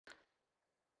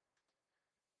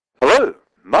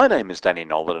My name is Danny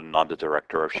Nowlan and I'm the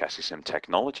Director of ChassisSim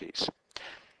Technologies.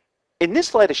 In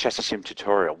this latest ChassisSim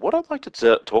tutorial, what I'd like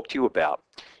to talk to you about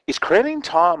is creating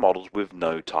tyre models with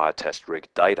no tyre test rig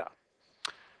data.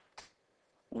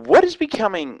 What is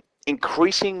becoming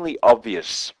increasingly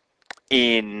obvious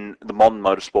in the modern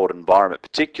motorsport environment,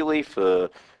 particularly for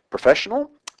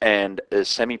professional and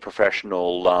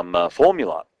semi-professional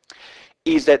formula,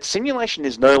 is that simulation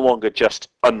is no longer just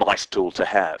a nice tool to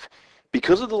have.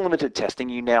 Because of the limited testing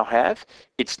you now have,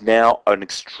 it's now an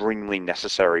extremely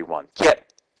necessary one.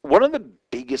 Yet, one of the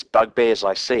biggest bugbears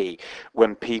I see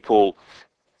when people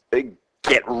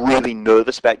get really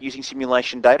nervous about using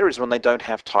simulation data is when they don't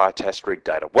have tyre test rig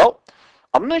data. Well,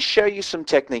 I'm going to show you some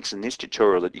techniques in this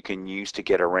tutorial that you can use to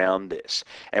get around this.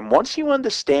 And once you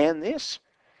understand this,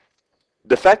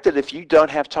 the fact that if you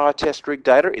don't have tyre test rig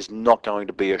data is not going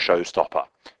to be a showstopper.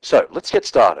 So let's get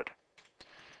started.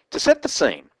 To set the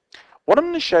scene, what I'm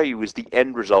going to show you is the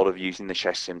end result of using the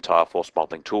ChassisSim Tyre Force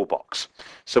Modeling Toolbox.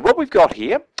 So what we've got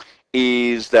here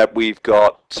is that we've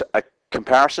got a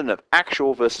comparison of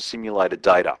actual versus simulated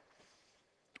data.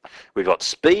 We've got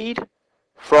speed,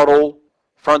 throttle,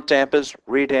 front dampers,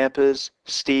 rear dampers,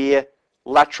 steer,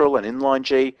 lateral and inline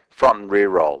G, front and rear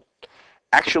roll.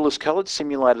 Actual is coloured,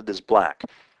 simulated is black.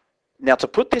 Now to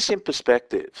put this in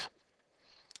perspective,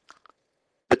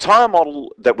 the tyre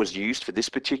model that was used for this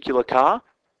particular car,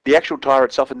 the actual tyre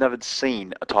itself had never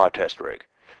seen a tyre test rig.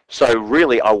 So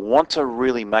really, I want to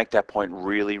really make that point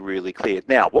really clear.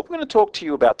 Now, what we're going to talk to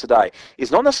you about today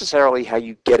is not necessarily how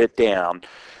you get it down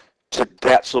to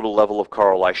that sort of level of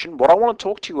correlation. What I want to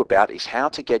talk to you about is how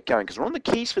to get going, because one of the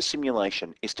keys for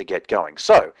simulation is to get going.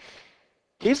 So,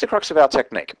 here's the crux of our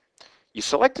technique. You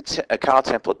select a car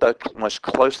template that most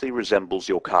closely resembles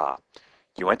your car.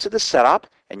 You enter the setup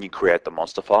and you create the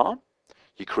monster file.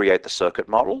 You create the circuit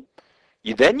model.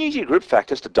 You then use your group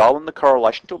factors to dial in the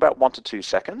correlation to about 1 to 2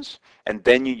 seconds, and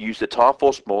then you use the Tyre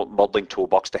Force Modeling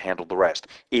Toolbox to handle the rest.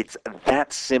 It's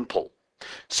that simple.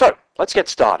 So let's get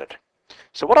started.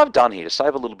 So what I've done here to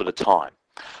save a little bit of time,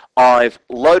 I've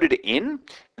loaded in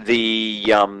the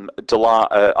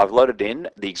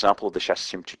example of the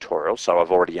ChassisSim tutorial, so I've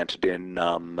already entered in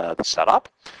the setup.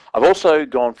 I've also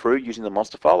gone through using the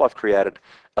monster file. I've created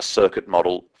a circuit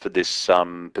model for this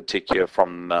particular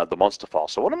from the monster file.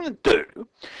 So what I'm going to do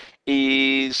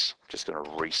is just going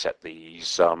to reset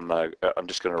these. I'm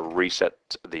just going to reset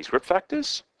these grip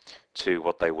factors to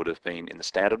what they would have been in the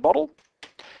standard model.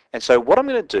 And so what I'm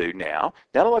going to do now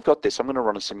that I've got this, I'm going to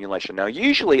run a simulation. Now,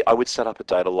 usually I would set up a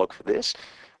data log for this,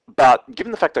 but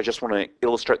given the fact I just want to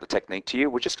illustrate the technique to you,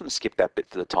 we're just going to skip that bit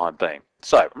for the time being.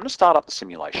 So I'm going to start up the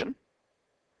simulation.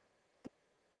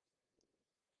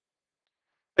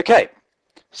 Okay,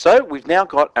 so we've now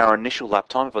got our initial lap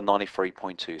time of a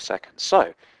 93.2 seconds.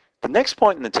 So the next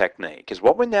point in the technique is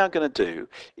what we're now going to do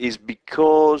is,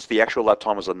 because the actual lap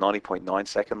time was a 90.9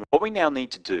 seconds, what we now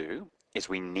need to do is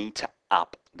we need to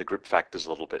up the grip factors a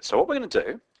little bit. So what we're going to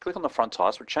do, click on the front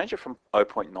tyres, we'll change it from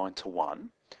 0.9 to 1, and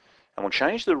we'll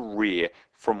change the rear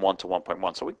from 1 to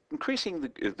 1.1. So we're increasing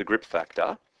the grip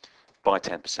factor by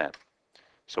 10%.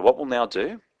 So what we'll now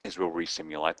do is we'll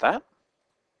re-simulate that.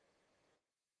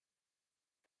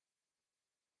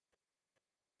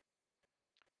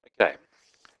 Okay,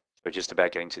 so we're just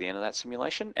about getting to the end of that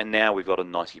simulation, and now we've got a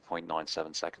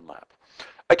 90.97 second lap.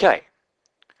 Okay,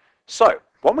 so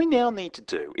what we now need to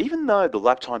do, even though the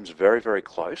lap time is very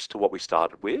close to what we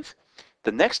started with,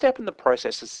 the next step in the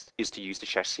process is to use the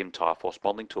ChassisSim Tyre Force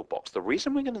Modeling Toolbox. The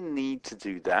reason we're going to need to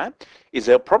do that is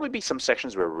there'll probably be some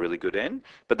sections we're really good in,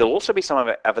 but there'll also be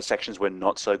some other sections we're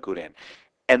not so good in.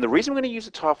 And the reason we're going to use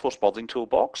the Tyre Force Modeling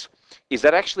Toolbox is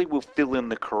that actually will fill in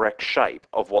the correct shape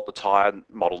of what the tyre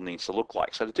model needs to look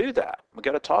like. So to do that, we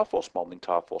go to Tyre Force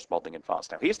Modeling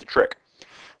Advanced. Now here's the trick.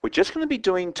 We're just going to be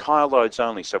doing tyre loads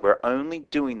only, so we're only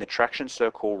doing the traction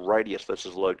circle radius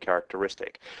versus load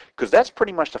characteristic, because that's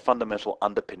pretty much the fundamental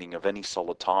underpinning of any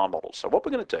solid tyre model. So what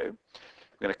we're going to do,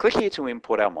 we're going to click here to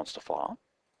import our monster file,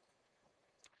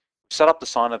 set up the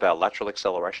sign of our lateral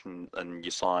acceleration and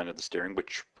your sign of the steering,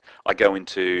 which I go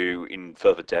into in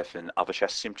further depth in other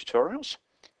ChassisSim tutorials.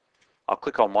 I'll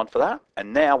click on one for that,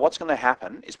 and now what's going to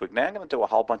happen is we're now going to do a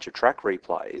whole bunch of track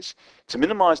replays to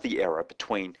minimize the error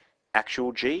between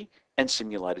actual G and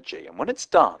simulated G. And when it's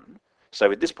done,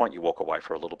 so at this point you walk away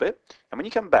for a little bit, and when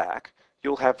you come back,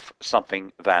 you'll have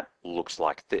something that looks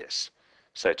like this.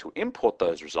 So to import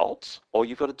those results, all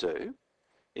you've got to do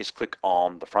is click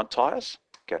on the front tyres,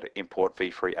 go to import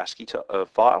v3 ASCII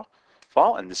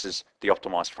file, and this is the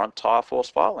optimized front tyre force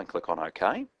file, and click on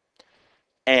OK.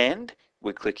 And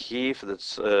We click here for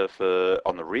this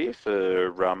on the rear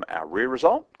for our rear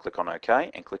result. Click on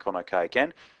OK and click on OK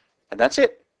again, and that's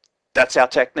it. That's our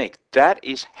technique. That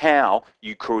is how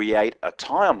you create a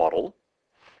tyre model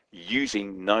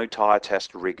using no tyre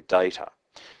test rig data.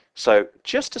 So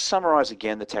just to summarize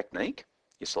again the technique,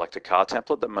 you select a car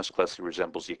template that most closely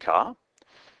resembles your car.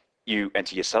 You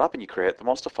enter your setup and you create the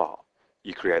monster file.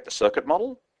 You create the circuit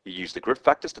model. You use the grip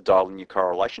factors to dial in your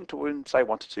correlation to, say,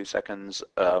 1 to 2 seconds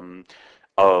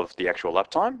of the actual lap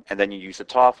time. And then you use the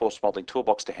tyre force modeling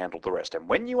toolbox to handle the rest. And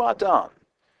when you are done,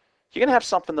 you're going to have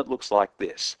something that looks like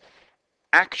this.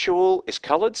 Actual is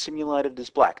colored, simulated is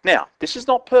black. Now, this is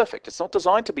not perfect. It's not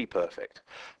designed to be perfect.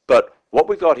 But what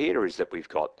we've got here is that we've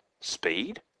got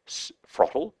speed,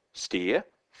 throttle, steer,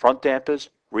 front dampers,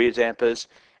 rear dampers,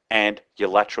 and your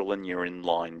lateral and your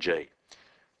inline G.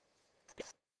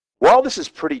 While this is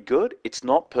pretty good, it's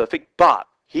not perfect, but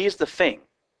here's the thing.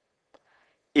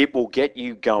 It will get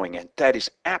you going, and that is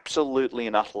absolutely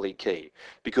and utterly key,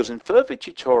 because in further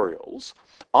tutorials,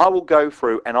 I will go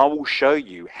through and I will show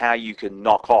you how you can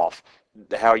knock off,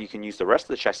 how you can use the rest of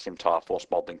the ChassisSim tyre force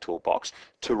modeling toolbox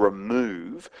to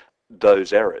remove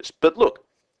those errors. But look,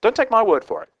 don't take my word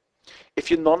for it. If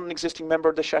you're not an existing member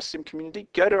of the ChassisSim community,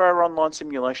 go to our online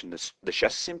simulation, the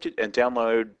ChassisSim, and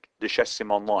download the ChassisSim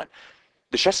online.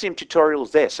 The ChassisSim tutorial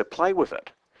is there, so play with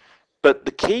it. But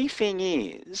the key thing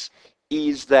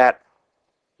is that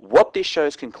what this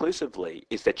shows conclusively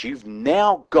is that you've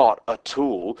now got a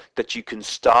tool that you can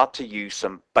start to use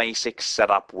some basic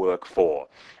setup work for.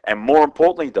 And more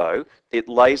importantly though, it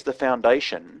lays the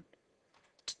foundation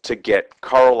to get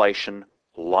correlation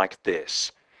like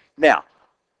this. Now,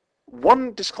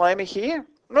 one disclaimer here,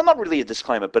 well, not really a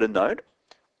disclaimer, but a note.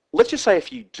 Let's just say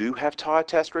if you do have tyre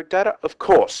test rig data, of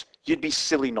course, you'd be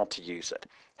silly not to use it.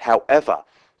 However,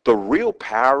 the real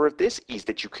power of this is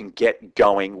that you can get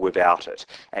going without it.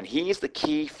 And here's the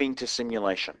key thing to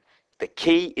simulation. The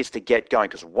key is to get going,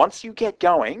 because once you get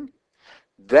going,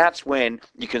 that's when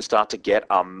you can start to get,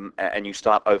 and you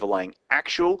start overlaying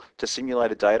actual to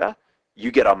simulated data, you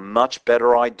get a much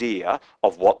better idea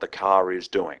of what the car is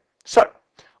doing. So,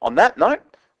 on that note,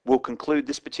 we'll conclude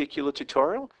this particular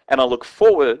tutorial, and I look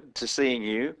forward to seeing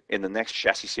you in the next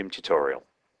ChassisSim tutorial.